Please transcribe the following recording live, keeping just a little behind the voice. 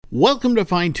Welcome to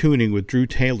Fine Tuning with Drew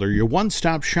Taylor, your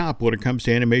one-stop shop when it comes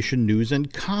to animation news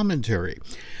and commentary.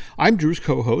 I'm Drew's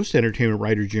co-host, entertainment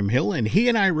writer Jim Hill, and he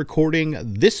and I are recording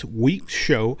this week's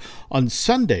show on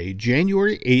Sunday,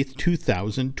 January 8th,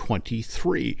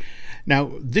 2023.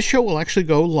 Now, this show will actually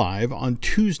go live on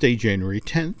Tuesday, January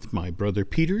 10th, my brother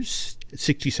Peter's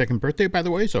 62nd birthday, by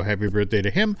the way, so happy birthday to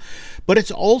him. But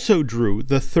it's also, Drew,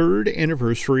 the third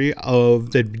anniversary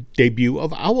of the debut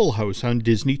of Owl House on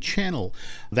Disney Channel.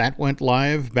 That went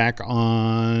live back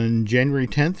on January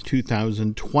 10th,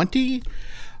 2020.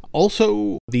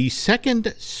 Also, the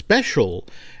second special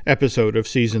episode of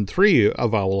Season 3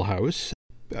 of Owl House.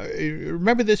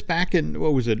 Remember this back in,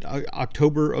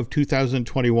 October of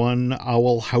 2021,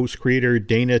 Owl House creator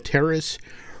Dana Terrace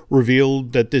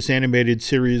revealed that this animated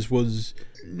series was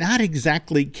not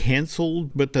exactly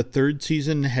canceled, but the third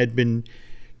season had been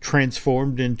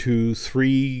transformed into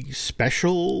 3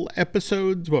 special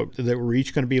episodes that were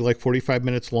each going to be like 45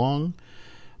 minutes long,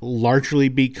 largely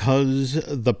because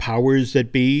the powers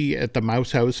that be at the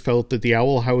Mouse House felt that the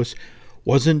Owl House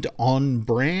wasn't on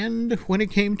brand when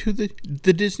it came to the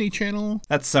Disney Channel.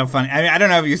 That's so funny. I mean, I don't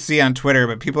know if you see on Twitter,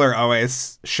 but people are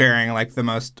always sharing like the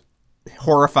most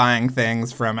horrifying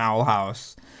things from Owl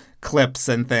House, clips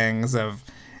and things of,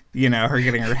 you know, her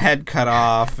getting her head cut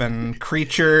off and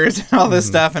creatures and all this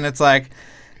stuff. And it's like,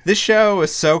 this show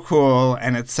is so cool,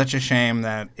 and it's such a shame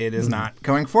that it is not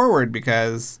going forward,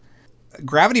 because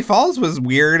Gravity Falls was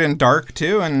weird and dark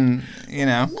too, and, you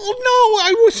know. Well, no,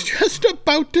 I was just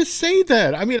about to say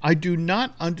that. I mean, I do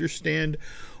not understand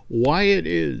why it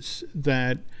is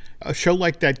that a show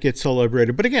like that gets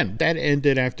celebrated. But again, that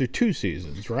ended after 2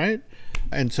 seasons, right?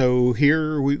 And so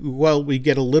here, we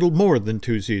get a little more than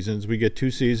 2 seasons. We get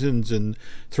 2 seasons and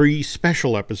 3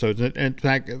 special episodes. And in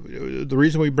fact, the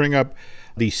reason we bring up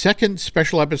the second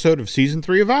special episode of Season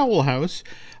 3 of Owl House,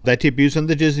 that debuts on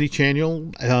the Disney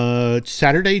Channel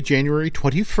Saturday, January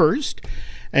 21st.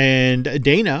 And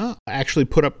Dana actually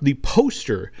put up the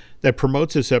poster that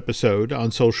promotes this episode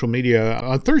on social media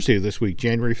on Thursday of this week,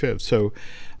 January 5th. So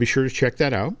be sure to check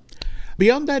that out.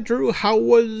 Beyond that, Drew, how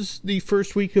was the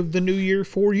first week of the new year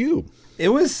for you? It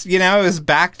was, it was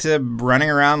back to running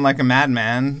around like a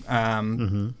madman.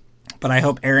 But I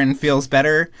hope Aaron feels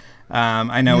better.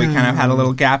 I know we kind of had a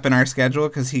little gap in our schedule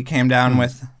because he came down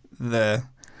with the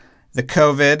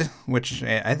COVID, which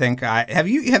I think have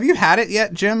you had it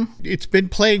yet, Jim? It's been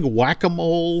playing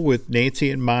whack-a-mole with Nancy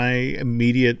and my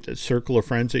immediate circle of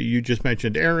friends that you just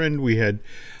mentioned. Aaron, we had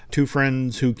 2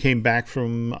 friends who came back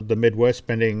from the Midwest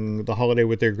spending the holiday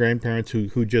with their grandparents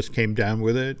who just came down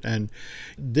with it. And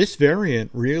this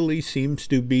variant really seems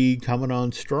to be coming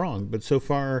on strong. But so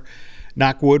far,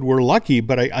 knock wood, we're lucky.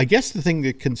 But I guess the thing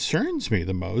that concerns me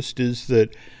the most is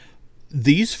that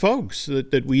these folks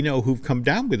that we know who've come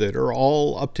down with it are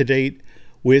all up to date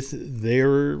with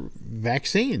their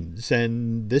vaccines,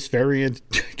 and this variant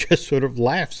just sort of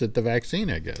laughs at the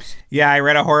vaccine, I guess. Yeah, I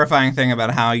read a horrifying thing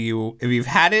about how if you've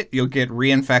had it, you'll get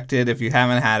reinfected. If you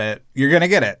haven't had it, you're going to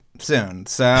get it soon.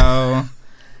 So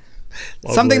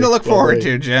something to look forward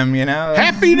to, Jim,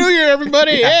 Happy New Year,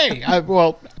 everybody. Hey,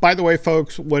 well, by the way,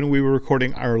 folks, when we were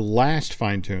recording our last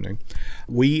Fine Tuning,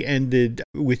 we ended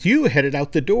with you headed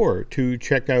out the door to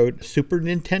check out Super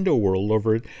Nintendo World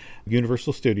over at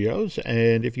Universal Studios.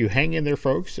 And if you hang in there,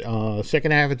 folks,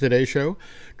 second half of today's show,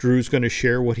 Drew's going to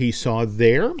share what he saw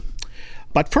there.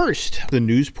 But first, the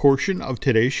news portion of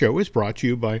today's show is brought to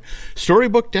you by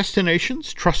Storybook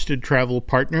Destinations, trusted travel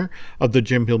partner of the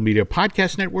Jim Hill Media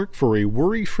Podcast Network. For a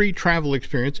worry-free travel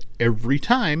experience every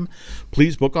time,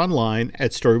 please book online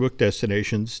at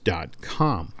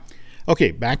StorybookDestinations.com.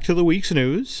 Okay, back to the week's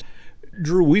news.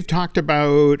 Drew, we've talked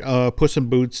about Puss in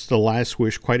Boots: The Last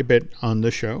Wish quite a bit on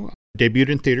the show. Debuted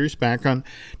in theaters back on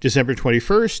December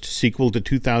 21st, sequel to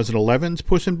 2011's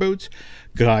Puss in Boots.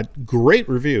 Got great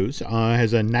reviews,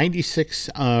 has a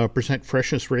 96%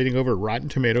 freshness rating over Rotten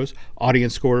Tomatoes,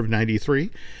 audience score of 93.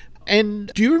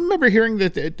 And do you remember hearing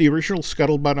that the original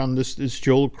scuttlebutt on this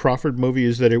Joel Crawford movie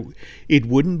is that it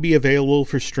wouldn't be available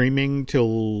for streaming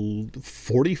till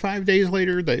 45 days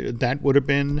later? That would have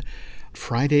been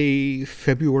Friday,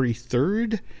 February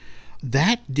 3rd.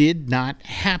 That did not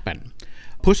happen.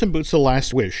 Puss in Boots: The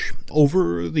Last Wish,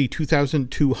 over the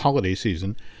 2002 holiday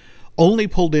season, only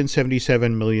pulled in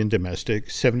 $77 million domestic,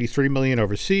 $73 million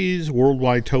overseas,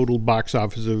 worldwide total box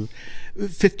office of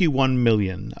 $51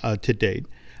 million to date.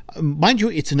 Mind you,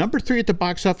 it's number 3 at the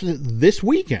box office this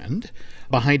weekend,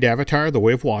 behind Avatar: The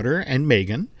Way of Water and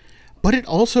Megan, but it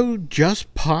also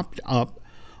just popped up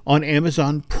on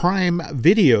Amazon Prime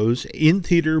Video's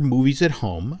in-theater movies at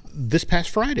home this past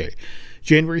Friday,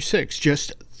 January 6th,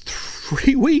 just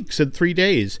 3 weeks and 3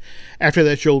 days after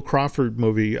that Joel Crawford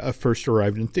movie first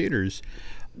arrived in theaters.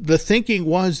 The thinking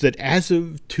was that as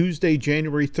of Tuesday,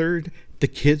 January 3rd, the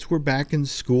kids were back in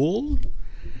school.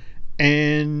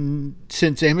 And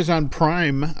since Amazon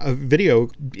Prime Video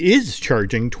is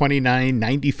charging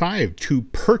 $29.95 to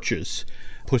purchase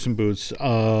Puss in Boots,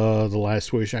 The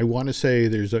Last Wish, I want to say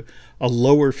there's a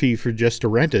lower fee for just to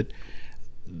rent it.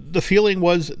 The feeling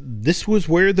was this was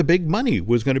where the big money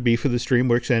was going to be for the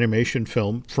DreamWorks animation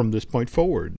film from this point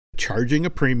forward, charging a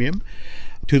premium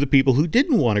to the people who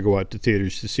didn't want to go out to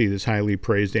theaters to see this highly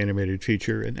praised animated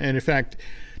feature. And in fact,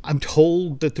 I'm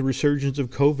told that the resurgence of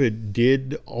COVID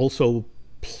did also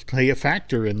play a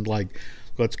factor in, like,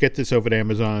 let's get this over to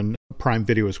Amazon Prime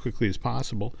Video as quickly as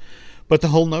possible. But the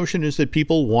whole notion is that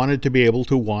people wanted to be able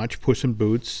to watch Puss in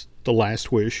Boots, The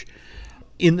Last Wish,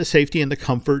 in the safety and the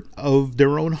comfort of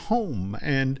their own home.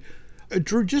 And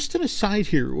Drew, just an aside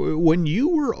here, when you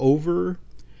were over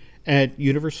at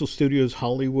Universal Studios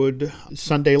Hollywood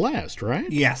Sunday last,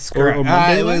 right? Yes, correct. Or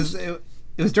Monday last?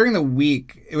 It was during the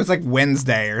week. It was like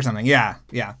Wednesday or something. Yeah.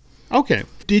 Okay.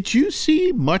 Did you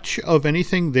see much of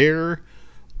anything there?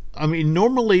 I mean,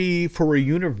 normally for a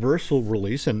Universal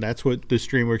release, and that's what this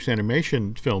DreamWorks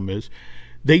animation film is,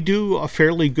 they do a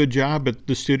fairly good job at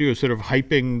the studio sort of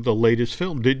hyping the latest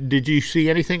film. Did you see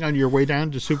anything on your way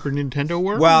down to Super Nintendo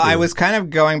World? Well, I was kind of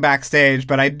going backstage,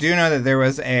 but I do know that there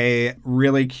was a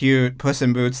really cute Puss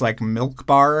in Boots like milk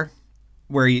bar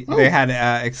where they had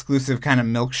exclusive kind of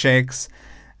milkshakes,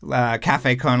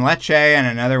 Cafe Con Leche, and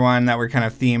another one that were kind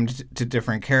of themed to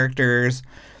different characters.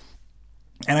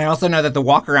 And I also know that the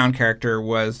walk-around character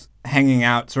was hanging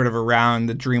out sort of around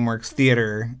the DreamWorks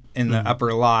theater in the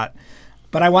upper lot.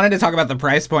 But I wanted to talk about the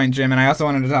price point, Jim, and I also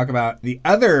wanted to talk about the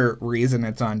other reason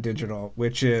it's on digital,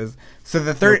 which is, so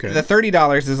the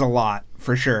 $30 is a lot,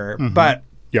 for sure, but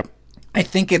I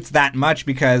think it's that much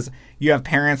because you have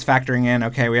parents factoring in,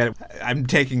 okay, I'm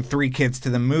taking 3 kids to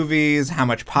the movies, how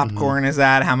much popcorn is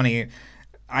that, how many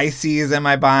ices am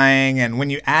I buying, and when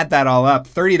you add that all up,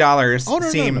 $30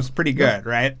 seems pretty good,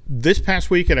 right? This past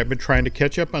weekend, I've been trying to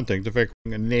catch up on things. In fact,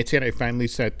 Nancy and I finally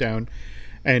sat down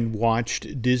and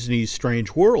watched Disney's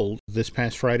Strange World this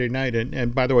past Friday night.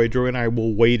 And by the way, Drew and I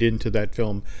will wade into that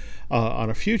film on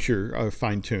a future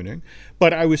fine-tuning.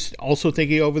 But I was also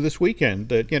thinking over this weekend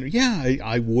that,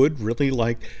 I would really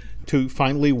like to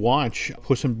finally watch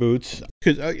Puss in Boots.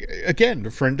 Because, again,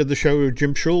 a friend of the show,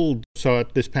 Jim Schul, saw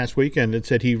it this past weekend and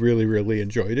said he really, really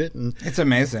enjoyed it. And it's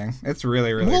amazing. It's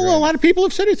really, really well, great. A lot of people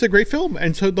have said it's a great film.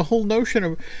 And so the whole notion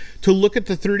of to look at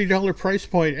the $30 price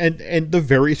point and the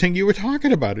very thing you were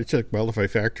talking about, it's like, well, if I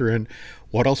factor in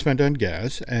what I'll spend on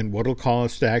gas and what it'll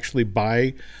cost to actually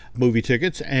buy movie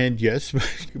tickets and, yes,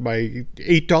 my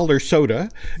 $8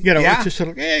 soda, it's just sort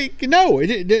of,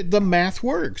 the math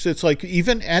works. It's like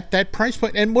even at that price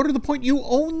point, and what are the point? You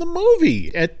own the movie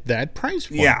at that price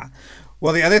point. Yeah.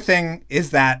 Well, the other thing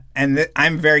is that, and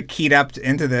I'm very keyed up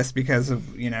into this because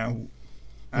of,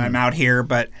 I'm out here,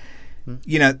 but,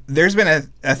 there's been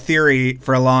a theory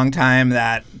for a long time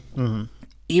that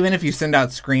even if you send out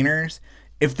screeners,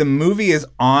 if the movie is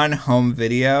on home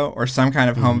video or some kind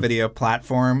of home video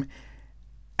platform,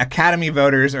 Academy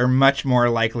voters are much more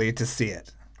likely to see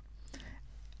it.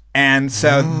 And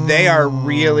so they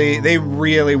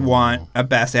really want a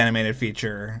Best Animated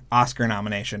Feature Oscar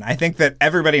nomination. I think that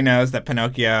everybody knows that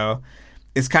Pinocchio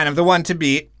is kind of the one to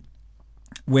beat,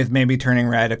 with maybe Turning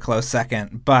Red a close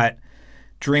second. But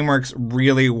DreamWorks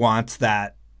really wants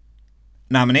that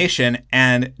nomination,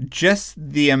 and just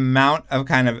the amount of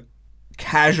kind of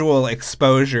casual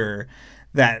exposure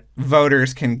that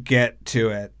voters can get to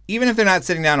it, even if they're not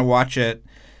sitting down to watch it,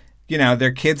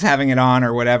 their kids having it on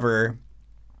or whatever,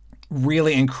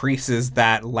 really increases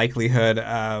that likelihood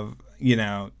of,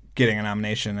 getting a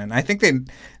nomination. And I think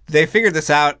they figured this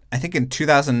out, I think in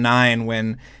 2009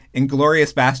 when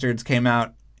Inglourious Basterds came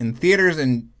out in theaters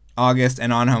in August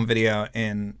and on home video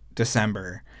in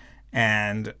December.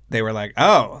 And they were like,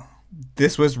 oh,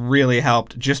 this was really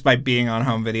helped just by being on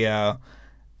home video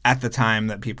at the time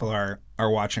that people are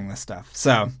watching this stuff.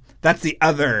 So that's the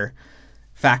other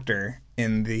factor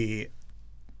in the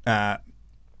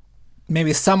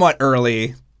maybe somewhat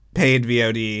early paid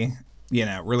VOD,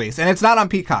 release. And it's not on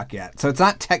Peacock yet, so it's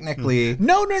not technically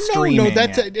No.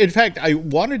 That's yet. In fact, I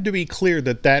wanted to be clear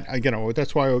that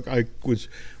that's why I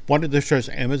wanted to stress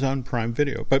Amazon Prime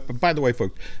Video. But by the way,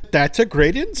 folks, that's a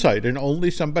great insight, and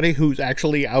only somebody who's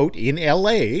actually out in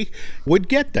LA would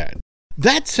get that.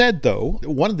 That said, though,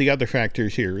 one of the other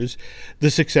factors here is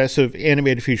the success of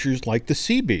animated features like The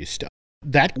Sea Beast.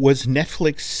 That was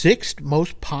Netflix's sixth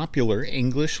most popular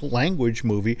English language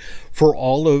movie for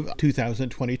all of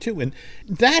 2022. And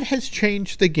that has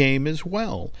changed the game as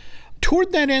well.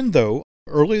 Toward that end, though,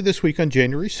 earlier this week on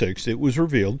January 6th, it was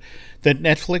revealed that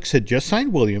Netflix had just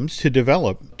signed Williams to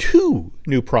develop two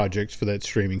new projects for that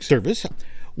streaming service.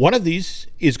 One of these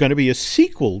is going to be a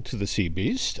sequel to The Sea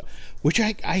Beast, which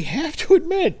I have to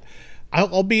admit,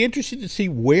 I'll be interested to see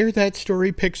where that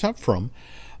story picks up from.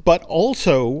 But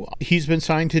also, he's been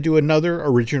signed to do another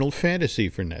original fantasy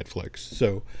for Netflix.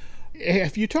 So,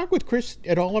 have you talked with Chris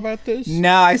at all about this?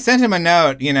 No, I sent him a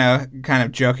note, kind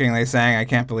of jokingly saying, I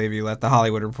can't believe you let The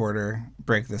Hollywood Reporter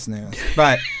break this news.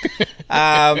 But,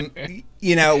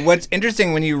 what's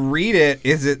interesting when you read it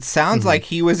is it sounds like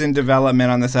he was in development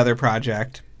on this other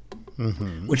project,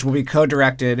 which will be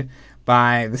co-directed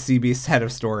by the Sea Beast's head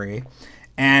of story.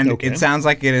 And it sounds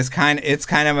like it's kind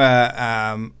of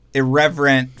a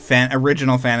irreverent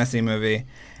original fantasy movie.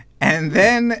 And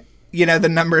then, the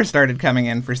numbers started coming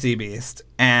in for Sea Beast.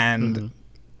 And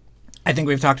I think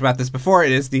we've talked about this before.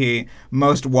 It is the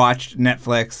most watched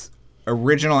Netflix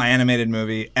original animated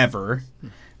movie ever.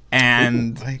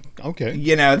 And, and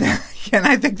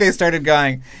I think they started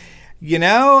going,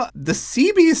 the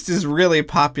Sea Beast is really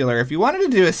popular. If you wanted to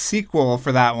do a sequel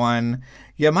for that one,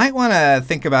 you might want to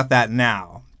think about that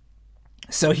now.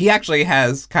 So he actually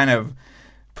has kind of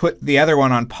put the other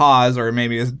one on pause, or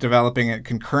maybe is developing it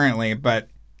concurrently, but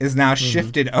is now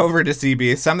shifted over to Sea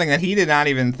Beast, something that he did not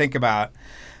even think about.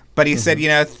 But he said,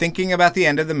 thinking about the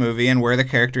end of the movie and where the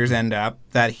characters end up,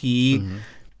 that he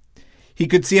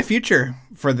could see a future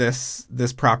for this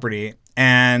property.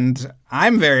 And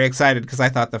I'm very excited because I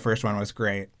thought the first one was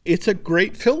great. It's a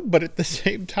great film, but at the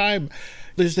same time,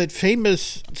 there's that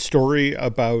famous story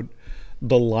about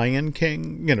The Lion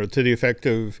King, to the effect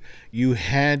of you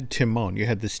had Timon, you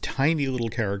had this tiny little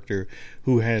character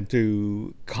who had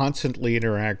to constantly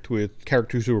interact with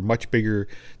characters who were much bigger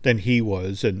than he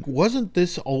was. And wasn't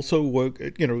this also,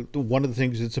 one of the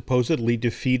things that supposedly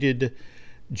defeated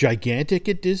Gigantic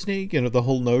at Disney? The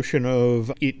whole notion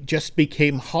of it just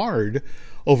became hard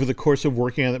over the course of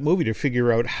working on that movie to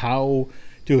figure out how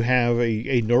to have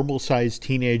a normal-sized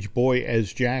teenage boy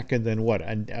as Jack, and then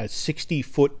a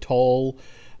 60-foot tall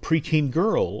preteen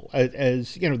girl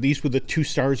as these were the two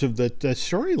stars of the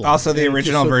storyline. Also, the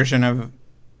original version of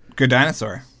Good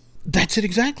Dinosaur. That's it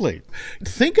exactly.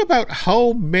 Think about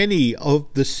how many of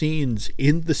the scenes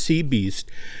in The Sea Beast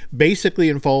basically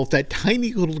involve that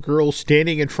tiny little girl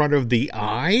standing in front of the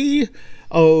eye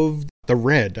of the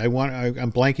Red. I'm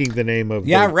blanking the name of.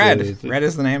 Yeah, Red. Red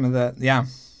is the name of the. Yeah.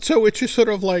 So it's just sort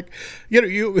of like,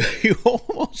 you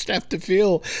almost have to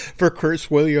feel for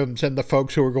Chris Williams and the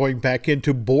folks who are going back in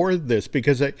to board this,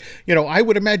 because, I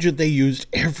would imagine they used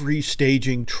every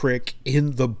staging trick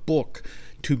in the book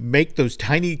to make those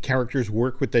tiny characters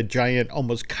work with that giant,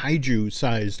 almost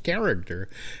kaiju-sized character.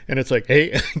 And it's like,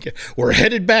 hey, we're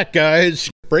headed back,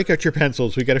 guys. Break out your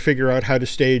pencils. We got to figure out how to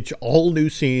stage all new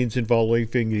scenes involving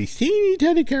these teeny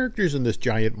tiny characters and this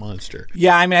giant monster.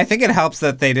 Yeah, I think it helps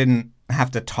that they didn't have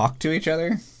to talk to each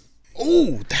other.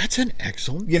 Oh, that's an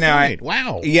excellent point.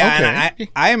 Wow. Yeah, okay. And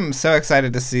I am so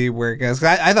excited to see where it goes.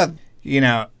 'Cause I thought,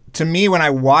 to me, when I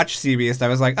watched Sea Beast, I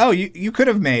was like, oh, you could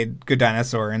have made Good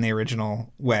Dinosaur in the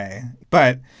original way.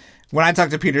 But when I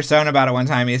talked to Peter Sohn about it one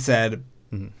time, he said,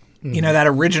 that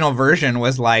original version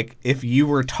was like if you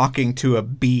were talking to a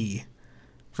bee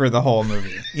for the whole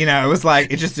movie. It was like,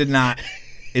 it just did not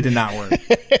work.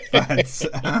 But,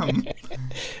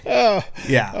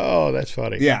 yeah. Oh, that's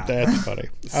funny. Yeah. That's funny.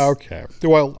 Okay.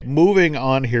 Well, moving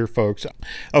on here, folks.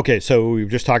 Okay, so we've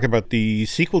just talked about the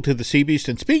sequel to The Sea Beast.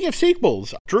 And speaking of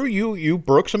sequels, Drew, you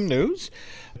broke some news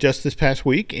just this past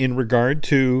week in regard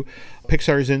to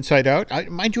Pixar's Inside Out.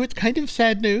 Mind you, it's kind of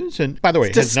sad news. And by the way,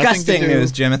 it has nothing to do... Disgusting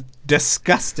news, Jim.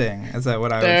 Disgusting. Is that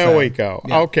what I would say? There we go.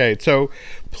 Yeah. Okay, so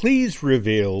please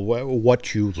reveal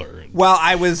what you learned. Well,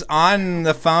 I was on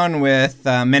the phone with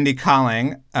Mindy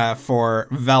Kaling for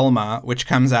Velma, which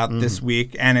comes out this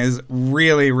week and is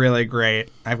really, really great,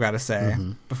 I've got to say,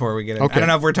 before we get into it. I don't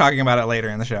know if we're talking about it later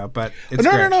in the show, but it's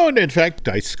great. No. In fact,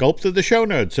 I sculpted the show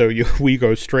notes, so we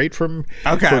go straight from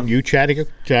you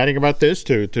chatting about this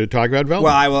to talk about Velma.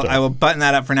 Well, I will button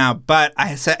that up for now. But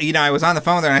I said, I was on the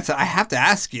phone with her and I said, I have to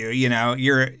ask you,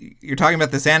 you're talking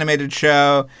about this animated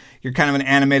show. You're kind of an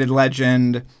animated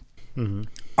legend.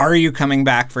 Are you coming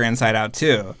back for Inside Out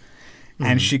 2?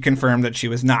 And she confirmed that she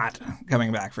was not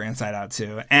coming back for Inside Out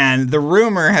 2. And the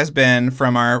rumor has been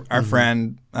from our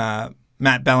friend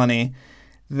Matt Bellany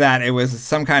that it was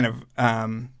some kind of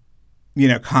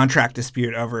contract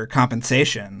dispute over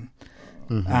compensation.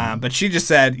 But she just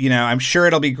said, I'm sure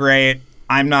it'll be great.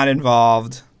 I'm not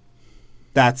involved.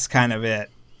 That's kind of it.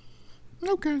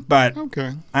 Okay. But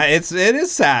okay. It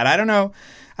is sad. I don't know.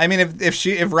 I mean,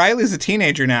 if Riley's a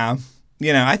teenager now,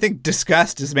 I think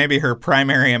disgust is maybe her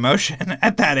primary emotion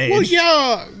at that age. Well,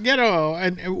 yeah,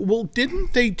 and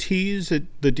didn't they tease at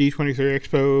the D23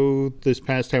 Expo this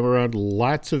past time around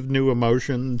lots of new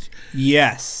emotions?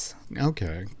 Yes.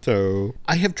 Okay, so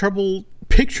I have trouble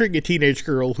picturing a teenage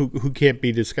girl who can't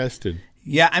be disgusted.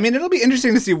 Yeah, I mean, it'll be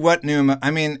interesting to see what new. I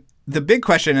mean, the big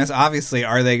question is obviously,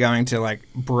 are they going to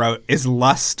is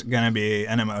lust going to be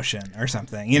an emotion or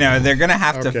something? They're going to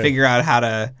have to figure out how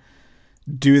to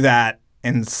do that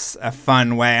in a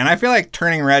fun way. And I feel like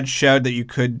Turning Red showed that you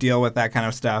could deal with that kind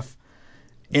of stuff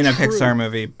in a Pixar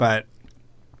movie, but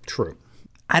true.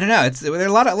 I don't know. There are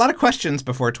a lot of questions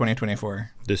before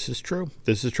 2024. This is true.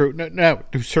 Now,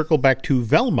 to circle back to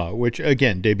Velma, which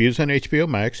again debuts on HBO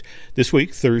Max this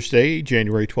week, Thursday,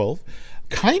 January 12th.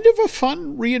 Kind of a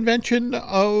fun reinvention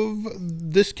of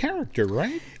this character,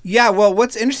 right? Yeah, well,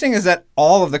 what's interesting is that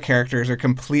all of the characters are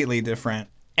completely different.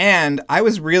 And I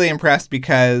was really impressed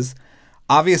because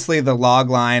obviously the log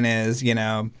line is,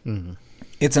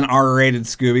 it's an R-rated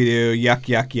Scooby-Doo, yuck,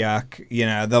 yuck,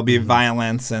 yuck. There'll be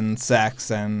violence and sex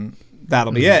and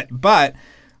that'll be it. But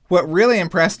what really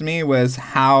impressed me was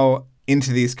how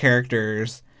into these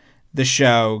characters the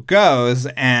show goes.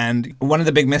 And one of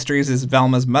the big mysteries is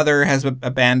Velma's mother has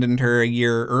abandoned her a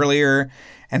year earlier.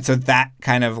 And so that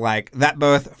kind of that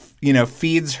both,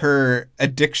 feeds her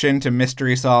addiction to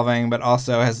mystery solving, but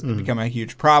also has become a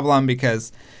huge problem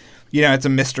because, it's a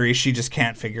mystery she just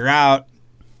can't figure out.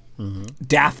 Mm-hmm.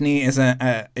 Daphne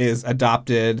is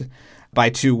adopted by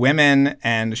two women,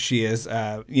 and she is,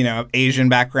 Asian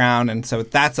background. And so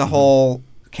that's a whole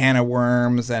can of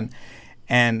worms.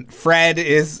 And Fred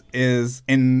is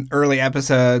in early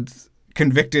episodes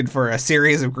convicted for a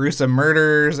series of gruesome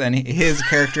murders, and his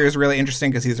character is really interesting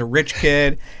because he's a rich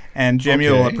kid. And Jim,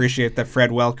 you'll appreciate that Fred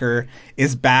Welker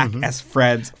is back as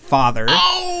Fred's father.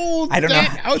 Oh, I don't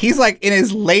know. He's in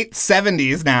his late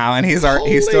 70s now, and he's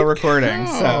still recording.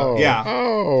 Cow. So yeah.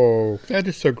 Oh, that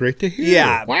is so great to hear.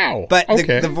 Yeah. Wow. But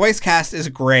the voice cast is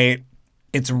great.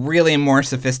 It's really more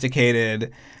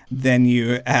sophisticated than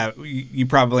you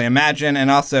probably imagine. And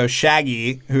also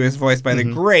Shaggy, who is voiced by the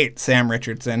great Sam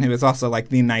Richardson, who is also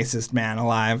the nicest man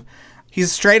alive.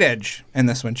 He's straight edge in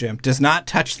this one, Jim. Does not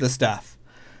touch the stuff.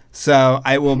 So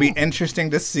it will be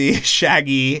interesting to see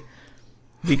Shaggy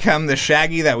become the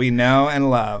Shaggy that we know and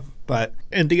love.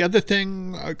 And the other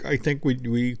thing I think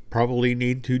we probably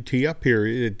need to tee up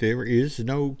here, there is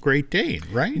no Great Dane,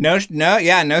 right? No,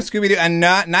 Scooby-Doo, and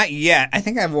not yet. I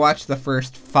think I've watched the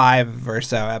first 5 or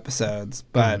so episodes,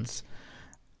 but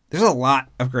there's a lot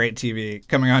of great TV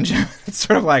coming on. It's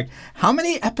sort of how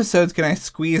many episodes can I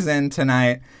squeeze in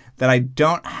tonight that I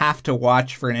don't have to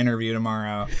watch for an interview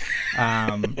tomorrow?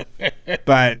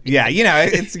 But yeah,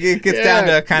 it gets down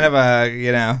to kind of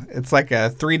it's like a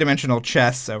 3-dimensional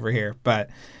chess over here, but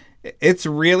it's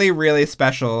really, really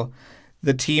special.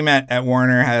 The team at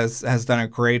Warner has done a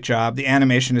great job. The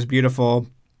animation is beautiful,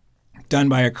 done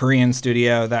by a Korean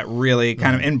studio that really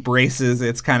kind of embraces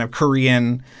its kind of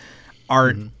Korean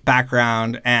art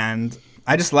background, and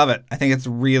I just love it. I think it's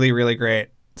really, really great.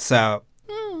 So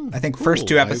I think first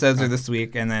 2 episodes are this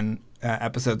week, and then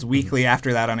episodes weekly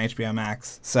after that on HBO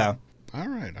Max. So, all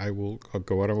right, I'll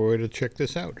go out of my way to check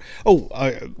this out. Oh,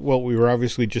 well, we were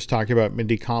obviously just talking about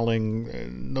Mindy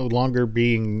Kaling no longer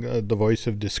being the voice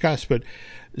of disgust, but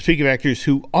speaking of actors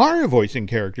who are voicing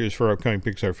characters for upcoming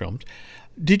Pixar films,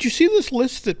 did you see this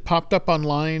list that popped up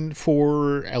online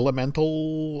for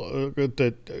Elemental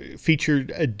that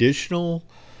featured additional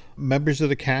members of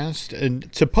the cast? And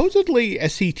supposedly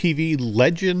SCTV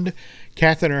legend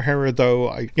Catherine O'Hara,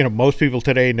 though most people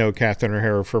today know Catherine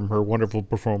O'Hara from her wonderful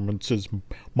performance as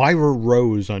Myra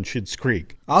Rose on Schitt's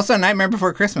Creek. Also Nightmare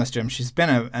Before Christmas, Jim. She's been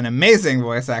an amazing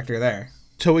voice actor there.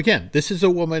 So again, this is a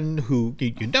woman who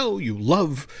you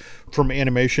love from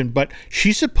animation, but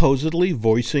she's supposedly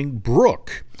voicing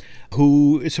Brooke,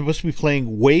 who is supposed to be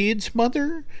playing Wade's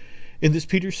mother in this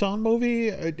Peter Son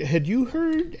movie. Had you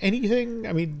heard anything?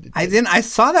 I mean, I didn't. I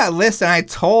saw that list and I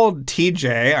told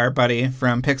TJ, our buddy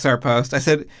from Pixar Post, I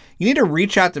said, you need to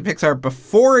reach out to Pixar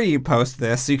before you post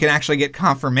this so you can actually get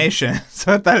confirmation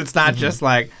so that it's not just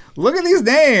look at these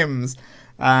names.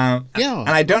 And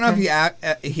I don't know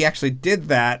if he actually did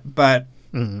that, but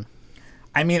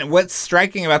I mean, what's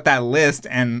striking about that list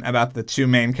and about the 2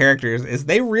 main characters is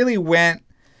they really went,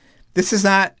 this is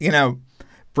not,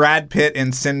 Brad Pitt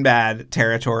in Sinbad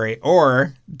territory,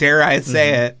 or, dare I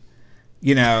say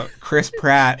it, Chris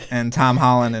Pratt and Tom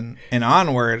Holland in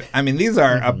Onward. I mean, these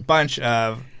are a bunch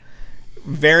of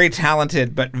very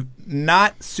talented but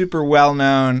not super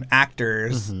well-known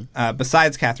actors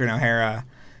besides Catherine O'Hara.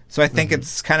 So I think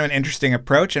it's kind of an interesting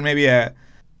approach and maybe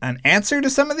an answer to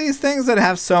some of these things that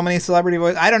have so many celebrity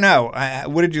voices. I don't know.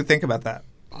 What did you think about that?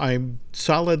 I'm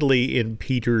solidly in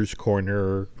Peter's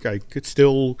corner. I could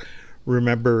still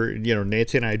remember,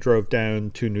 Nancy and I drove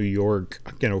down to New York,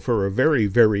 for a very,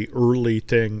 very early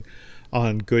thing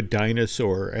on Good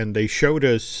Dinosaur, and they showed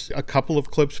us a couple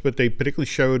of clips, but they particularly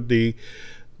showed the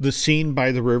scene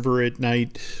by the river at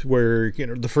night where,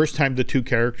 the first time the two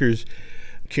characters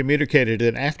communicated,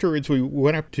 and afterwards we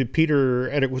went up to Peter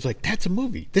and it was like, that's a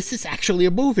movie. This is actually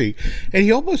a movie. And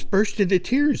he almost burst into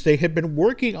tears. They had been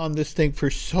working on this thing for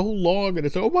so long, and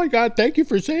it's, oh my God, thank you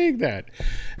for saying that.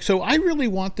 So I really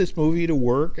want this movie to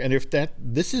work, and if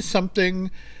this is something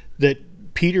that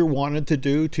Peter wanted to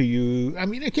do to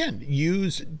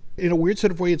use in a weird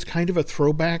sort of way, it's kind of a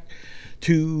throwback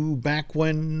to back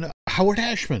when Howard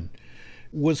Ashman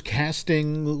was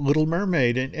casting Little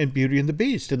Mermaid and Beauty and the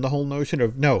Beast, and the whole notion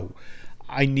of, no,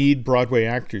 I need Broadway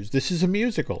actors. This is a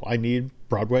musical. I need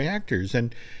Broadway actors.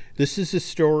 And this is a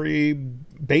story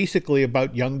basically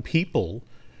about young people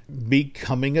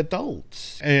becoming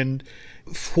adults. And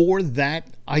for that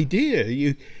idea,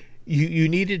 you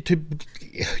needed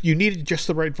just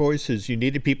the right voices. You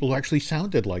needed people who actually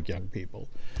sounded like young people.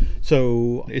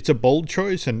 So it's a bold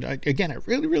choice. And again, I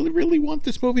really, really, really want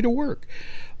this movie to work.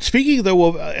 Speaking, though,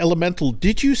 of Elemental,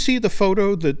 did you see the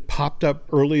photo that popped up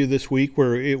earlier this week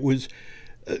where it was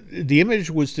the image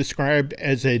was described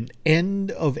as an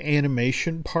end of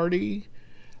animation party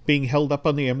being held up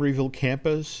on the Emeryville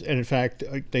campus? And in fact,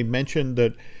 they mentioned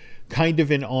that kind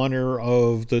of in honor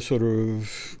of the sort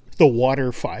of the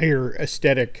water fire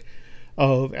aesthetic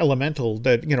of Elemental,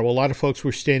 that a lot of folks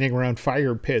were standing around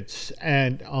fire pits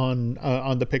and on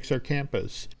the Pixar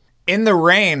campus. In the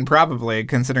rain, probably,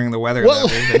 considering the weather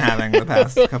that we've been having the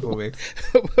past couple of weeks.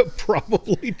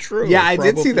 Probably true. Yeah, I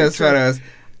did see those photos.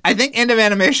 I think end of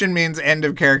animation means end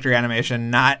of character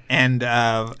animation, not end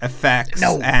of effects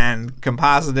and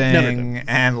compositing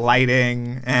and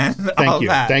lighting and all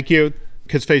that. Thank you.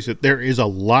 Because face it, there is a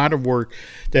lot of work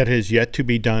that has yet to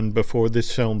be done before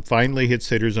this film finally hits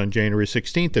theaters on January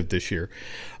 16th of this year.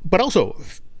 But also,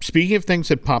 speaking of things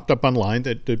that popped up online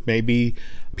that maybe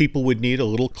people would need a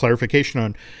little clarification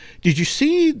on, did you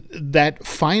see that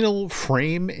final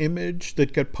frame image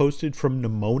that got posted from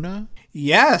Nimona?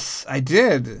 Yes, I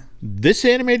did. This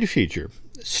animated feature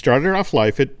started off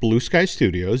life at Blue Sky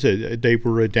Studios. They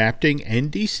were adapting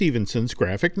N.D. Stevenson's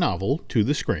graphic novel to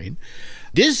the screen.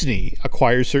 Disney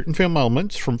acquired certain film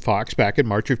elements from Fox back in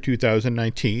March of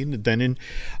 2019. Then in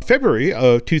February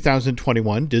of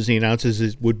 2021, Disney announces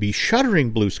it would be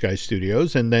shuttering Blue Sky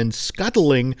Studios and then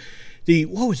scuttling it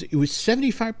was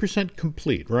 75%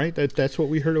 complete, right? That's what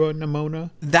we heard about Nimona?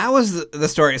 That was the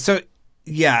story. So,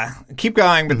 yeah, keep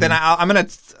going, but then I'm going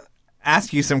to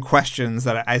ask you some questions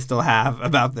that I still have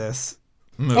about this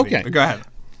movie. Okay. But go ahead.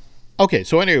 Okay,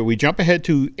 so anyway, we jump ahead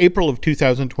to April of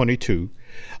 2022.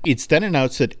 It's then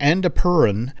announced that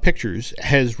Annapurna Pictures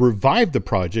has revived the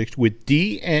project with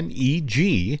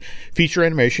DNEG Feature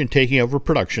Animation taking over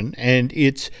production, and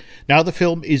now the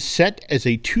film is set as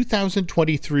a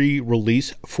 2023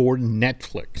 release for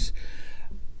Netflix.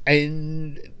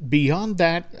 And beyond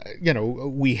that,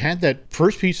 we had that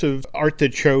first piece of art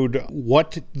that showed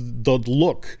what the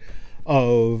look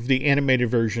of the animated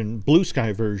version, Blue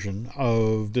Sky version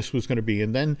of this was going to be.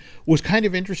 And then was kind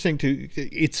of interesting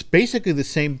it's basically the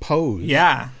same pose.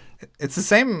 Yeah. It's the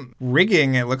same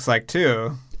rigging, it looks like,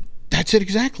 too. That's it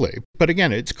exactly. But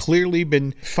again, it's clearly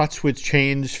been futzed with,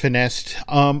 changed, finessed.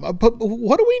 But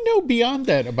what do we know beyond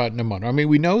that about Nimona? I mean,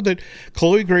 we know that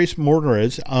Chloe Grace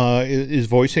Moretz is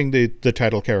voicing the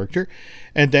title character.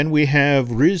 And then we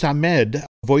have Riz Ahmed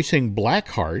voicing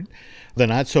Blackheart, the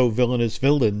not-so-villainous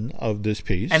villain of this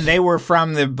piece. And they were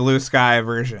from the Blue Sky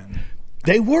version.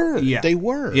 They were. Yeah. They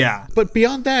were. Yeah. But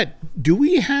beyond that, do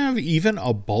we have even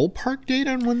a ballpark date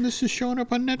on when this is showing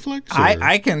up on Netflix?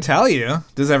 I can tell you.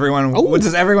 Does everyone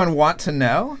want to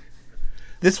know?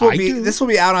 This will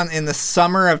be out in the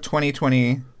summer of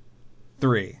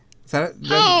 2023. Is that it?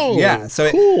 Yeah.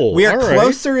 So cool. We are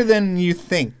closer than you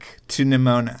think to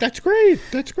Nimona. That's great.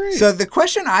 So the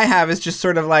question I have is just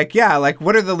sort of like,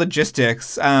 what are the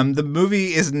logistics? The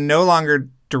movie is no longer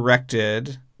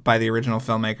directed by the original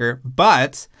filmmaker,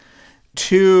 but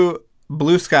two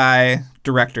Blue Sky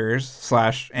directors /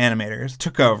 animators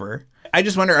took over. I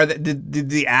just wonder, did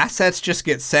the assets just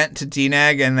get sent to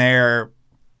DNEG and they're,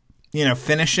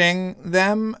 finishing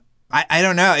them? I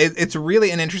don't know. It's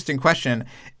really an interesting question,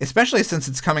 especially since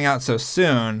it's coming out so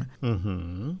soon.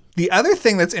 Mm-hmm. The other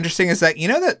thing that's interesting is that,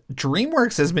 that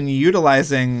DreamWorks has been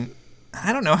utilizing,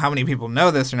 I don't know how many people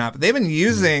know this or not, but they've been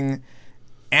using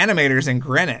animators in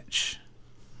Greenwich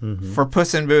for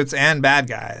Puss in Boots and Bad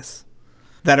Guys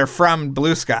that are from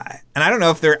Blue Sky. And I don't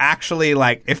know if they're actually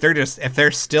if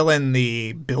they're still in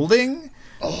the building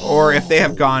or if they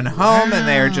have gone home and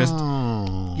they're just,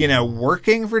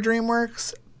 working for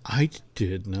DreamWorks. I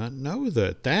did not know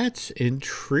that. That's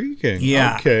intriguing.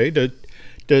 Yeah. Okay.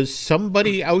 Does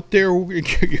somebody out there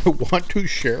want to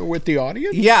share with the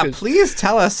audience? Yeah, please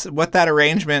tell us what that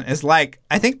arrangement is like.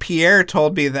 I think Pierre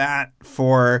told me that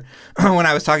for when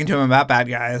I was talking to him about Bad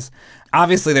Guys.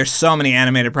 Obviously, there's so many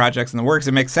animated projects in the works.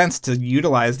 It makes sense to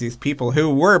utilize these people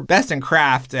who were best in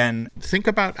craft. And think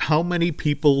about how many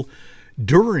people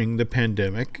during the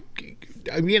pandemic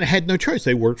had no choice.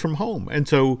 They worked from home. And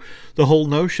so the whole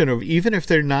notion of, even if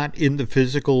they're not in the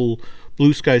physical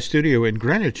Blue Sky studio in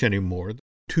Greenwich anymore,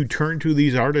 to turn to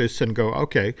these artists and go,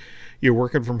 okay, you're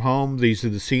working from home. These are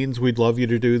the scenes we'd love you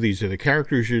to do. These are the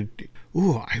characters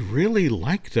Ooh, I really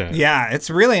like that. Yeah, it's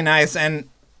really nice. And,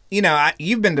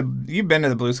 you've been to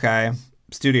the Blue Sky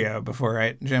studio before,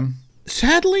 right, Jim?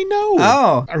 Sadly, no.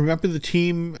 Oh. I remember the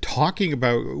team talking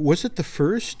about, was it the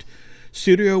first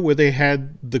studio where they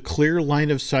had the clear line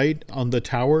of sight on the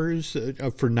towers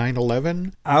for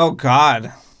 9/11? Oh,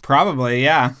 God. Probably,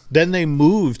 yeah. Then they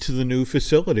moved to the new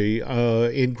facility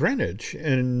in Greenwich.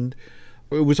 And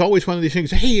it was always one of these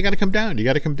things, hey, you got to come down. You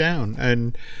got to come down.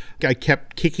 And I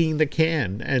kept kicking the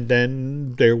can. And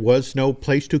then there was no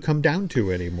place to come down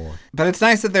to anymore. But it's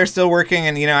nice that they're still working.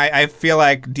 And, I feel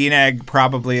like DNEG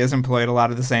probably has employed a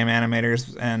lot of the same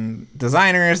animators and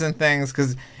designers and things.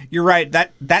 Because you're right,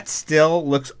 that still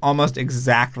looks almost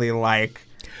exactly like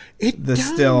the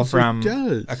still from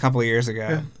a couple of years ago.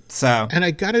 Yeah. So, and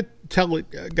I gotta tell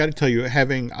you,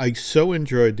 I so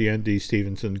enjoyed the N.D.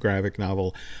 Stevenson graphic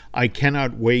novel. I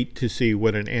cannot wait to see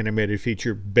what an animated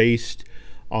feature based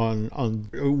on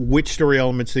which story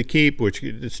elements they keep, which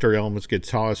story elements get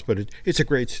tossed, but it's a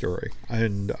great story.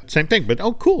 And same thing, but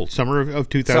cool, summer of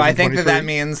 2023. So I think that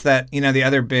means that the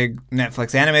other big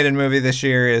Netflix animated movie this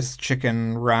year is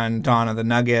Chicken Run: Dawn of the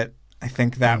Nugget. I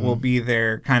think that will be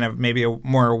their kind of maybe a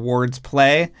more awards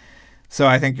play. So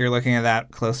I think you're looking at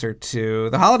that closer to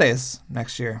the holidays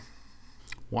next year.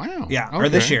 Wow. Yeah, okay. Or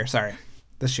this year, sorry.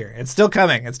 This year. It's still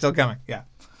coming. Yeah.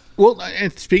 Well,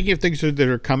 and speaking of things that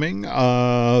are coming,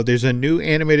 there's a new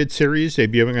animated series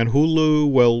debuting on Hulu.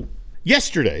 Well,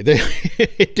 yesterday.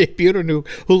 It debuted on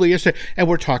Hulu yesterday. And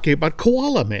we're talking about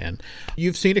Koala Man.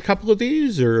 You've seen a couple of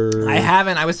these? Or I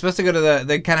haven't. I was supposed to go to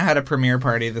they kind of had a premiere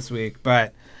party this week,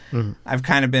 but I've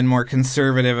kind of been more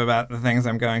conservative about the things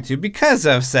I'm going to because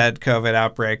of said COVID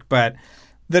outbreak. But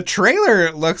the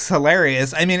trailer looks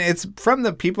hilarious. I mean, it's from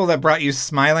the people that brought you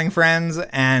Smiling Friends,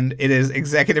 and it is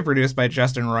executive produced by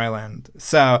Justin Roiland.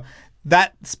 So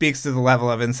that speaks to the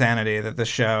level of insanity that the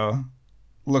show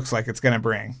looks like it's going to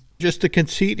bring. Just the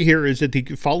conceit here is that he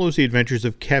follows the adventures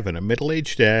of Kevin, a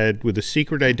middle-aged dad with a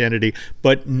secret identity,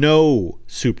 but no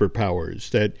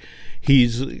superpowers, that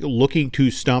he's looking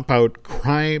to stomp out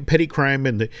petty crime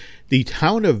in the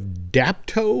town of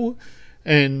Dapto.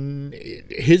 And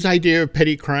his idea of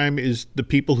petty crime is the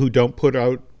people who don't put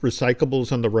out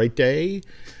recyclables on the right day.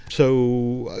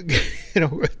 So,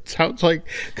 it sounds like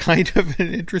kind of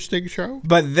an interesting show.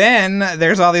 But then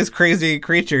there's all these crazy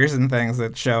creatures and things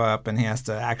that show up, and he has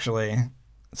to actually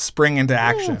spring into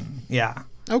action. Yeah.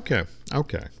 Okay.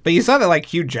 But you saw that,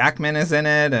 Hugh Jackman is in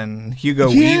it, and Hugo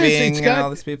Weaving and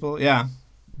all these people. Yeah.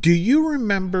 Do you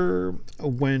remember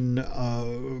when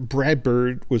Brad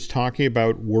Bird was talking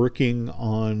about working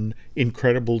on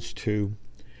Incredibles 2?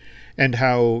 And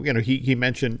how, he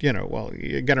mentioned, well,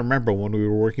 you got to remember when we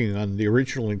were working on the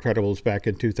original Incredibles back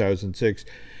in 2006,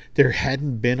 there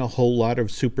hadn't been a whole lot of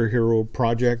superhero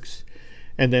projects.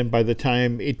 And then by the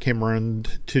time it came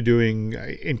around to doing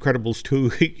Incredibles 2,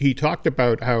 he talked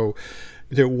about how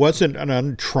there wasn't an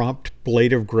untromped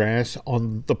blade of grass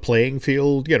on the playing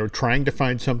field. Trying to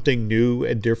find something new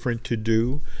and different to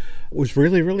do was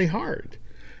really, really hard.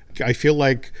 I feel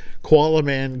like Koala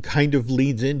Man kind of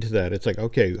leads into that. It's like,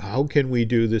 okay, how can we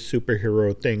do this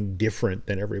superhero thing different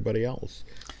than everybody else?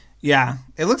 Yeah,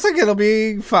 it looks like it'll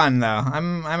be fun though.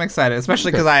 I'm excited,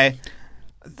 especially because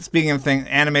speaking of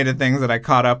animated things that I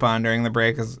caught up on during the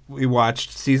break, is we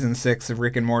watched season 6 of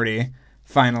Rick and Morty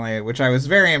finally, which I was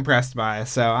very impressed by.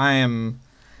 So I am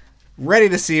ready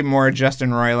to see more Justin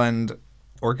Roiland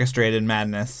orchestrated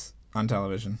madness on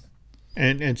television.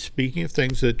 And speaking of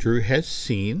things that Drew has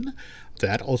seen,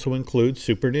 that also includes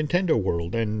Super Nintendo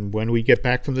World. And when we get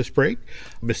back from this break,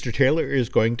 Mr. Taylor is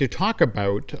going to talk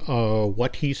about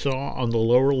what he saw on the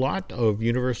lower lot of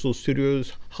Universal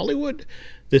Studios Hollywood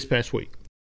this past week.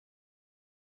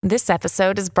 This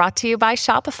episode is brought to you by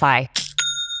Shopify.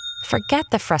 Forget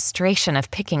the frustration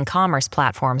of picking commerce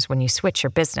platforms when you switch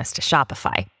your business to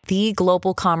Shopify, the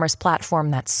global commerce platform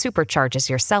that supercharges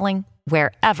your selling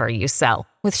wherever you sell.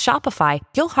 With Shopify,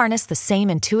 you'll harness the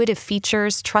same intuitive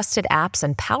features, trusted apps,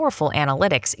 and powerful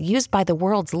analytics used by the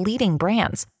world's leading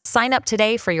brands. Sign up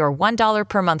today for your $1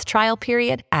 per month trial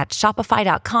period at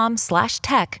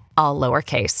shopify.com/tech, all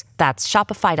lowercase. That's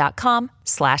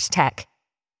shopify.com/tech.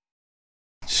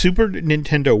 Super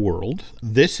Nintendo World.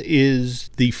 This is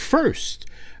the first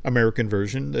American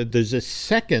version. There's a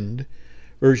second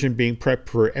version being prepped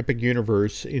for Epic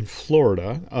Universe in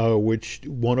Florida, which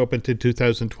won't open until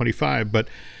 2025. But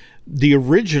the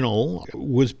original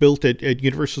was built at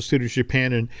Universal Studios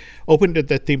Japan and opened at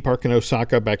that theme park in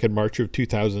Osaka back in March of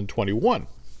 2021.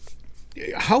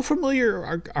 How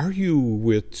familiar are you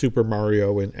with Super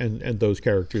Mario and those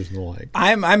characters and the like?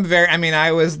 I'm very. I mean,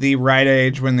 I was the right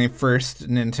age when the first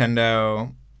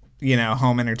Nintendo,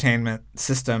 home entertainment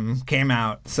system came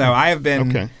out. So I have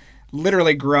been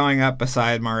literally growing up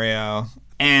beside Mario,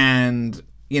 and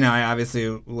I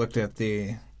obviously looked at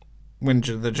when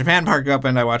the Japan park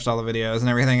opened. I watched all the videos and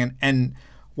everything, and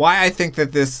why I think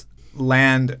that this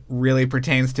land really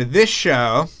pertains to this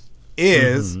show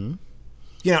is. Mm-hmm.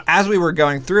 As we were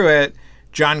going through it,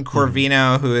 John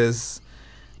Corvino, who is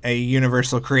a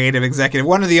Universal creative executive,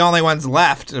 one of the only ones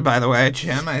left, by the way,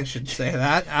 Jim, I should say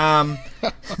that. I'm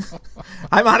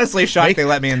honestly shocked they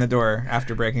let me in the door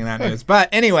after breaking that news. But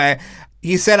anyway,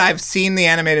 he said, I've seen the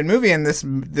animated movie and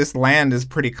this land is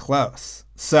pretty close.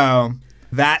 So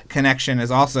that connection is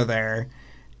also there.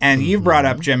 And you've brought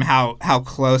up, Jim, how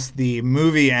close the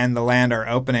movie and the land are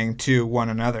opening to one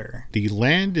another. The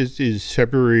land is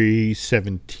February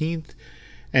 17th,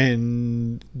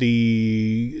 and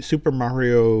the Super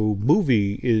Mario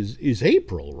movie is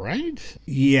April, right?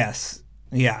 Yes.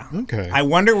 Yeah. Okay. I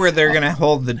wonder where they're going to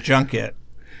hold the junket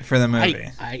for the movie.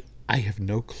 I have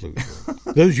no clue.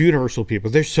 Those Universal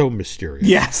people, they're so mysterious.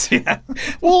 Yes, yeah.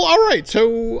 Well, all right.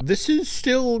 So this is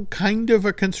still kind of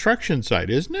a construction site,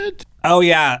 isn't it? Oh,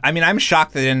 yeah. I mean, I'm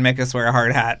shocked they didn't make us wear a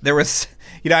hard hat. There was,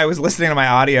 I was listening to my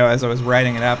audio as I was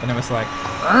writing it up, and it was like,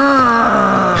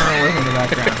 in the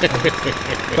background.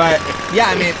 But, yeah,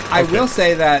 I mean, I will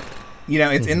say that,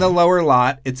 it's in the lower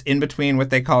lot. It's in between what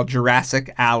they call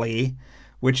Jurassic Alley,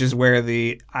 which is where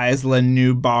the Isla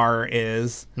Nublar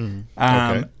is,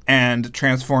 and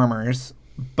Transformers.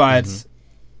 But,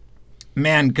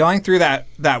 man, going through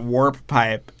that warp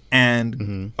pipe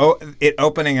and it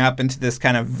opening up into this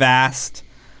kind of vast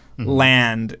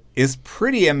land is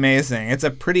pretty amazing. It's a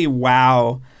pretty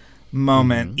wow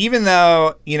moment. Even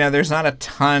though, there's not a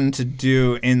ton to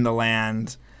do in the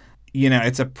land,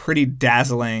 it's a pretty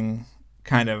dazzling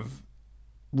kind of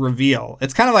reveal.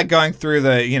 It's kind of like going through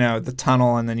the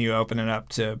tunnel and then you open it up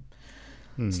to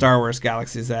Star Wars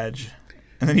Galaxy's Edge.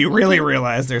 And then you really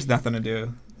realize there's nothing to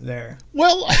do there.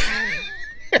 Well,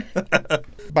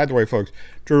 by the way, folks,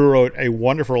 Drew wrote a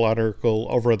wonderful article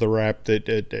over at The Wrap that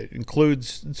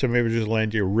includes some images of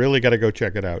land. You really got to go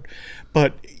check it out.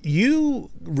 But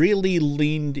you really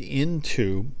leaned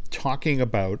into talking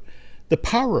about the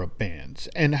power-up bands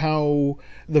and how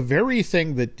the very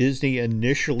thing that Disney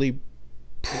initially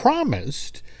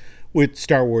promised with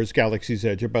Star Wars Galaxy's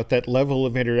Edge about that level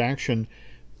of interaction,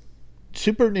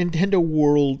 Super Nintendo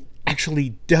World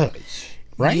actually does.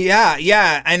 Right?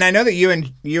 Yeah. And I know that you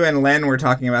and Len were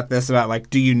talking about this, about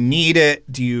like, do you need it?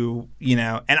 Do you,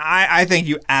 and I think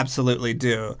you absolutely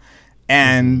do.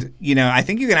 And, I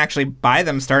think you can actually buy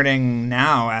them starting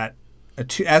now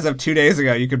as of 2 days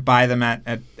ago, you could buy them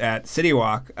at City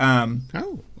Walk.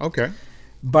 Oh, okay.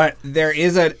 But there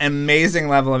is an amazing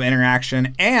level of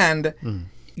interaction, and,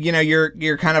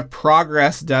 your kind of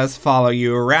progress does follow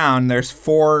you around. There's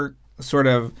 4 sort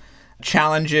of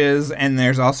challenges, and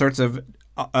there's all sorts of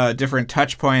different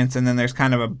touch points, and then there's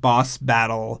kind of a boss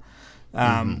battle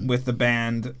with the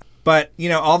band. But,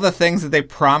 all the things that they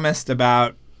promised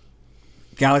about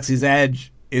Galaxy's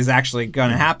Edge is actually going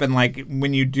to happen. Like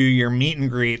when you do your meet and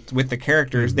greet with the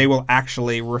characters, they will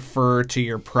actually refer to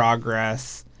your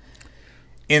progress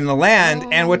in the land.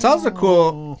 And what's also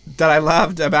cool that I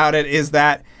loved about it is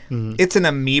that it's an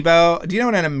amiibo. Do you know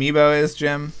what an amiibo is,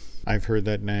 Jim? I've heard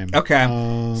that name. Okay.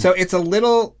 So it's a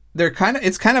little...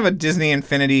 It's kind of a Disney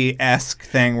Infinity-esque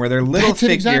thing where they're little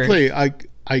figures. Exactly.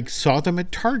 I saw them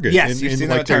at Target. Yes, you've seen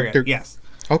them at Target. Yes.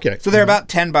 Okay. So they're about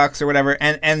 $10 or whatever,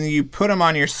 and you put them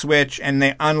on your Switch, and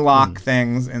they unlock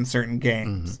things in certain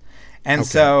games. And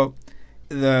so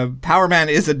the Power Band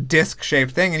is a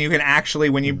disc-shaped thing, and you can actually,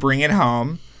 when you bring it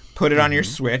home, put it on your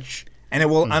Switch, and it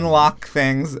will unlock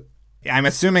things, I'm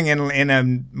assuming in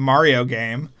a Mario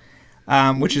game,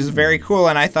 which is very cool,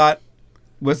 and I thought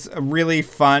was a really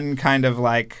fun kind of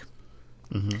like,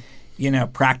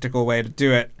 practical way to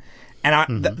do it.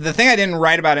 And the thing I didn't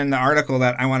write about in the article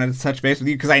that I wanted to touch base with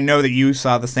you, because I know that you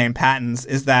saw the same patents,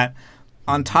 is that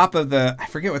on top of I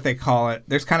forget what they call it,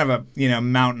 there's kind of a,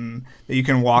 mountain that you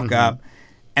can walk up,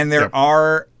 and there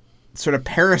are sort of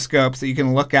periscopes that you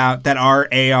can look out that are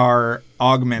AR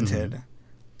augmented.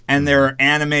 And there are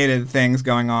animated things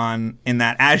going on in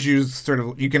that as you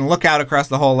you can look out across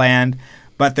the whole land,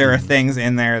 but there are things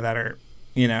in there that are,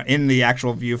 in the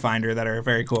actual viewfinder that are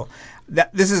very cool.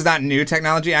 This is not new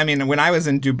technology. I mean, when I was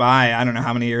in Dubai, I don't know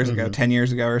how many years ago, 10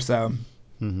 years ago or so,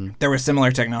 there was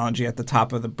similar technology at the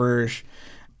top of the Burj.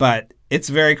 But it's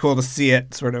very cool to see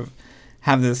it sort of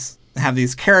have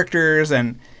these characters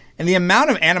and the amount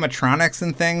of animatronics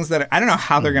and things that I don't know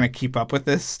how they're going to keep up with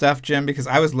this stuff, Jim, because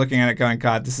I was looking at it going,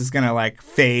 God, this is going to like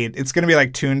fade. It's going to be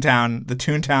like the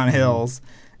Toontown Hills.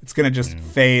 It's going to just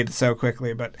fade so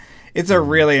quickly. But it's a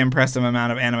really impressive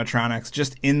amount of animatronics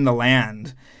just in the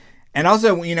land. And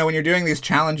also, when you're doing these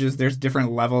challenges, there's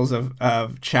different levels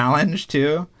of challenge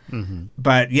too.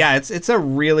 But yeah, it's a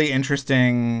really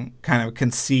interesting kind of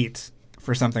conceit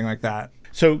for something like that.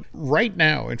 So right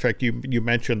now, in fact, you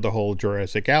mentioned the whole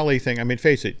Jurassic Alley thing. I mean,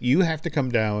 face it, you have to come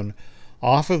down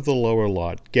off of the lower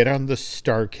lot, get on the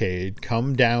Starcade,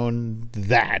 come down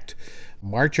that,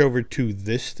 march over to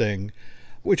this thing,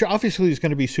 which obviously is going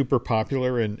to be super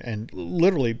popular, and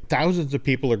literally thousands of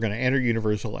people are going to enter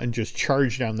Universal and just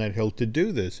charge down that hill to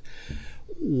do this.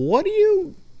 What do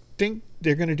you think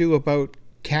they're going to do about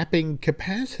capping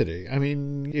capacity? I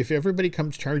mean, if everybody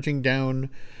comes charging down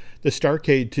the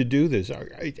Starcade to do this,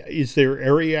 is there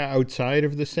area outside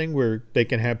of this thing where they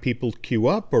can have people queue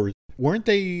up? Or weren't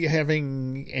they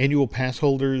having annual pass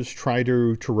holders try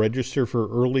to register for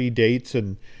early dates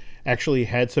and actually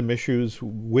had some issues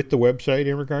with the website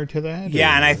in regard to that?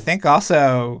 Yeah, and I think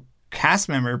also cast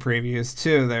member previews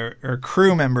too, or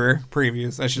crew member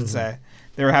previews, I should say.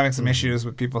 They were having some issues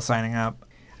with people signing up.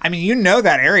 I mean,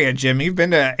 that area, Jim. You've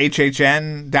been to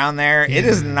HHN down there. Yeah. It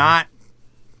is not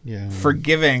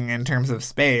forgiving in terms of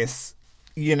space,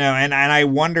 and I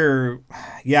wonder,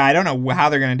 I don't know how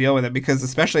they're going to deal with it, because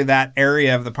especially that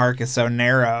area of the park is so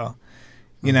narrow.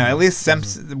 At least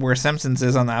where Simpsons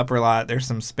is on the upper lot, there's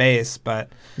some space, but...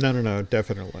 No,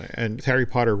 definitely. And Harry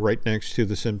Potter right next to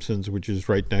the Simpsons, which is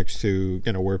right next to,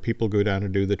 where people go down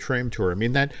and do the tram tour. I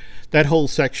mean, that whole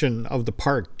section of the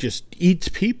park just eats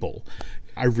people.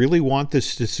 I really want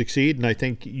this to succeed, and I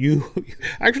think you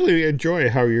actually enjoy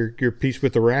how your piece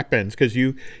with the rap ends, because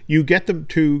you get them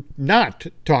to not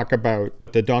talk about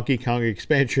the Donkey Kong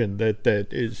expansion that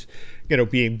is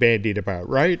being bandied about,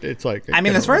 right? It's like, I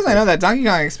mean, as far as I know, that Donkey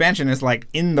Kong expansion is like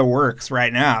in the works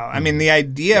right now. I mean, the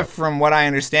idea, from what I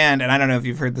understand, and I don't know if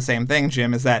you've heard the same thing,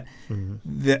 Jim, is that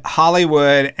the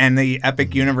Hollywood and the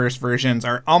Epic Universe versions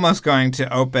are almost going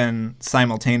to open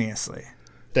simultaneously.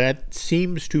 That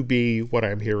seems to be what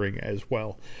I'm hearing as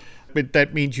well. But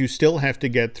that means you still have to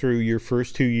get through your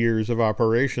first 2 years of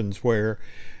operations, where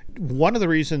one of the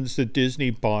reasons that Disney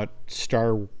bought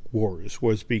Star Wars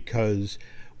was because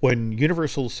when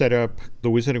Universal set up the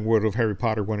Wizarding World of Harry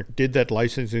Potter, when it did that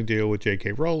licensing deal with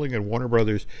J.K. Rowling and Warner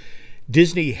Brothers,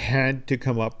 Disney had to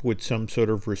come up with some sort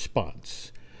of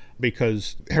response,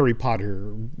 because Harry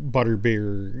Potter,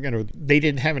 Butterbeer, they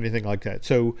didn't have anything like that.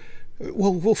 So,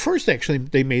 well, first, actually,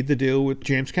 they made the deal with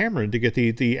James Cameron to get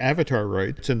the Avatar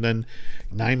rights, and then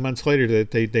 9 months later,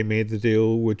 they made the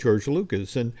deal with George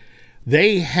Lucas, and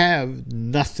they have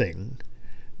nothing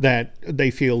that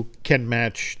they feel can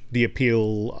match the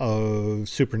appeal of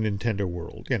Super Nintendo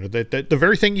World. The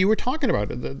very thing you were talking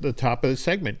about at the top of the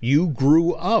segment. You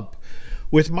grew up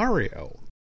with Mario.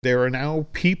 There are now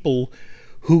people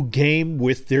who game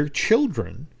with their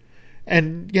children.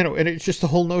 And, and it's just the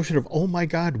whole notion of, oh my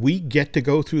God, we get to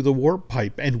go through the warp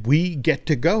pipe, and we get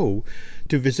to go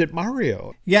to visit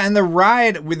Mario. Yeah, and the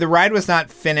ride was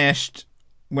not finished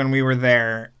when we were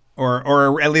there,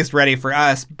 or at least ready for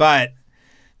us, but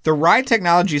the ride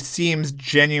technology seems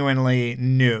genuinely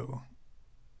new.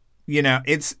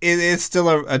 It's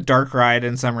still a dark ride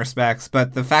in some respects,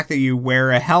 but the fact that you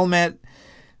wear a helmet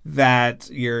that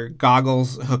your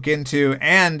goggles hook into,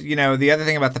 and the other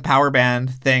thing about the power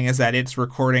band thing is that it's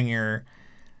recording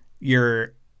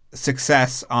your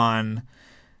success on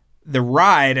the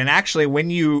ride, and actually when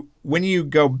you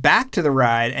go back to the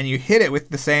ride and you hit it with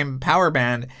the same power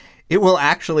band, it will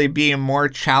actually be a more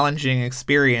challenging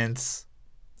experience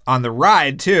on the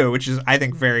ride too, which is, I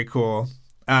think, very cool.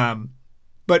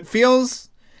 But feels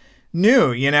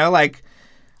new, like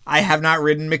I have not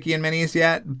ridden Mickey and Minnie's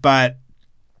yet, but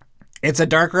it's a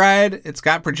dark ride. It's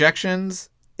got projections.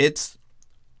 It's,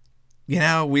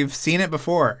 we've seen it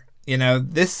before.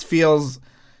 This feels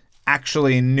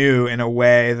actually new in a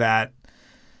way that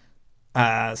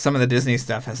some of the Disney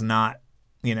stuff has not,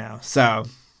 so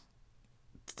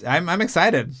I'm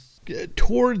excited.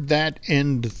 Toward that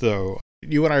end, though,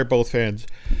 you and I are both fans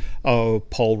of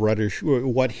Paul Ruddish,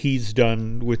 what he's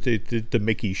done with the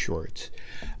Mickey shorts.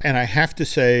 And I have to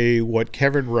say, what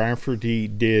Kevin Rafferty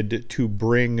did to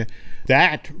bring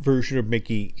that version of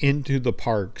Mickey into the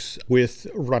parks with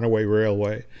Runaway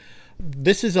Railway.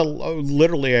 This is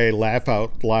literally a laugh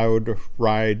out loud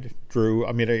ride, Drew.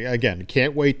 I mean, again,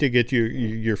 can't wait to get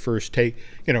your first take,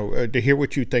 to hear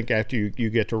what you think after you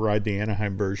get to ride the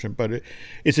Anaheim version. But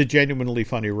it's a genuinely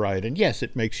funny ride. And yes,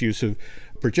 it makes use of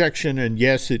projection. And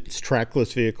yes, it's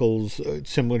trackless vehicles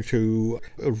similar to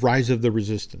Rise of the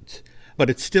Resistance.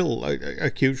 But it's still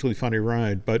a hugely funny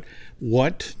ride. But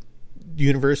what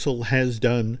Universal has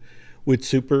done with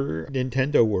Super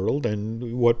Nintendo World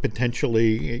and what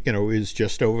potentially, is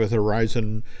just over the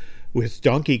horizon with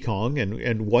Donkey Kong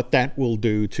and what that will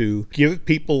do to give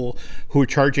people who are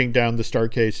charging down the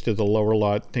Starcase to the lower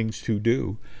lot things to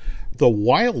do. The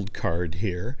wild card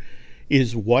here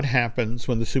is what happens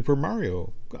when the Super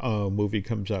Mario movie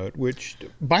comes out, which,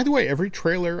 by the way, every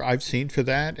trailer I've seen for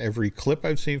that, every clip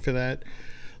I've seen for that,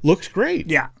 looks great.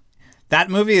 Yeah.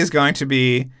 That movie is going to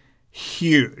be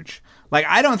huge. Like,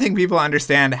 I don't think people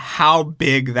understand how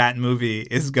big that movie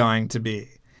is going to be.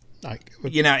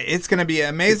 It's going to be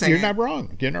amazing. You're not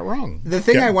wrong. The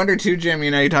thing I wonder, too, Jim,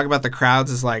 you talk about the crowds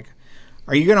is like,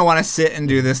 are you going to want to sit and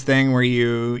do this thing where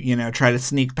you try to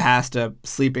sneak past a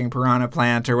sleeping piranha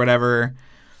plant or whatever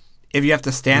if you have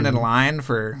to stand in line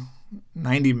for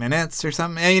 90 minutes or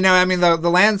something? And, the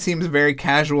land seems very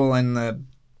casual in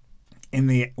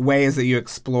the ways that you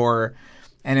explore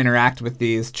and interact with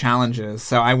these challenges.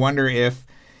 So I wonder if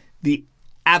the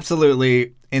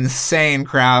absolutely insane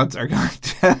crowds are going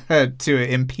to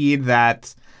impede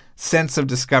that sense of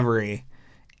discovery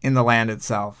in the land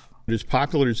itself. As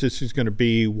popular as this is going to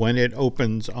be when it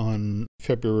opens on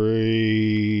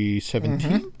February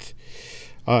 17th.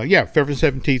 February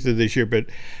 17th of this year. But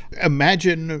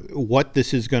imagine what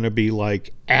this is going to be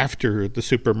like after the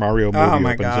Super Mario movie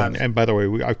opens. God. And by the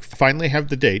way, I finally have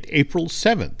the date, April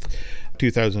 7th.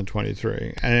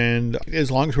 2023. And as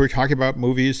long as we're talking about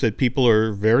movies that people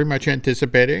are very much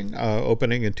anticipating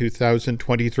opening in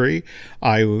 2023,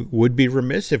 I would be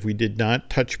remiss if we did not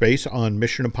touch base on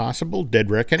Mission Impossible Dead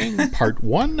Reckoning Part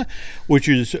 1, which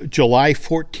is July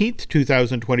 14th,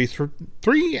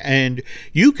 2023. And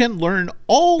you can learn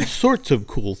all sorts of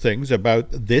cool things about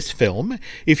this film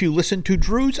if you listen to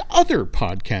Drew's other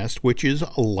podcast, which is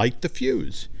Light the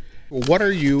Fuse. What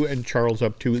are you and Charles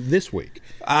up to this week?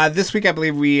 This week, I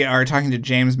believe we are talking to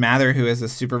James Mather, who is a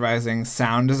supervising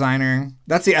sound designer.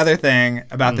 That's the other thing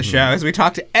about the show, is we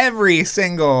talk to every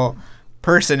single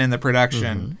person in the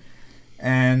production.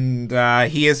 And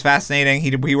he is fascinating.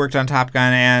 He worked on Top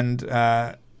Gun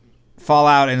and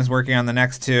Fallout and is working on the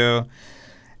next two.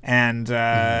 And,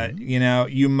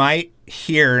 you might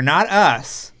hear, not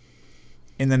us,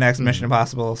 in the next Mission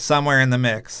Impossible, somewhere in the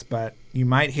mix, but you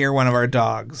might hear one of our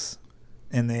dogs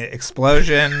in the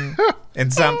explosion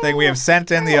in something. We have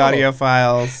sent in the audio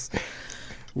files.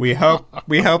 We hope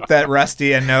that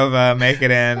Rusty and Nova make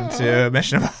it into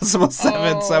Mission Impossible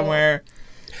 7 somewhere.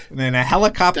 And then a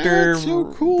helicopter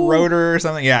rotor or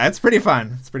something. Yeah, it's pretty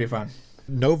fun.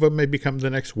 Nova may become the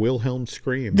next Wilhelm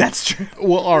Scream. That's true.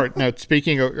 Well, all right. Now,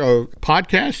 speaking of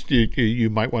podcasts you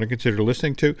might want to consider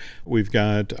listening to, we've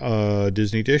got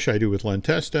Disney Dish, I do with Len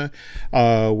Testa.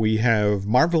 We have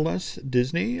Marvelous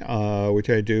Disney, which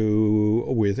I do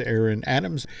with Aaron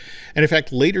Adams. And in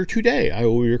fact, later today, I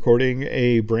will be recording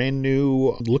a brand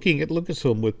new Looking at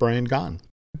Lucasfilm with Brian Gahn.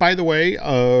 By the way,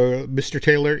 Mr.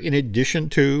 Taylor, in addition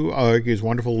to his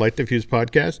wonderful Light the Fuse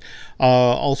podcast,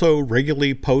 also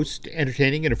regularly posts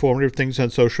entertaining and informative things on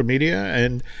social media.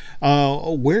 And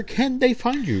where can they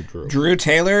find you, Drew? Drew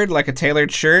Tailored, like a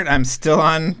tailored shirt. I'm still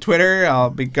on Twitter. I'll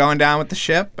be going down with the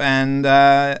ship and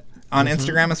on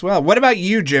Instagram as well. What about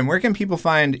you, Jim? Where can people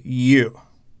find you?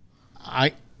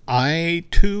 I I,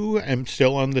 too, am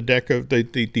still on the deck of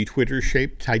the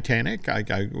Twitter-shaped Titanic.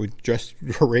 I was just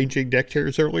arranging deck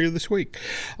chairs earlier this week.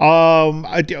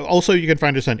 Also, you can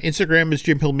find us on Instagram as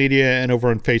Jim Hill Media, and over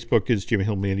on Facebook as Jim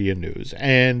Hill Media News.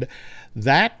 And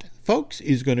that, folks,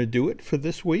 is going to do it for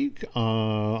this week.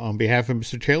 On behalf of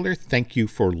Mr. Taylor, thank you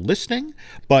for listening.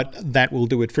 But that will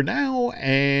do it for now,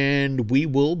 and we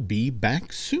will be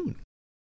back soon.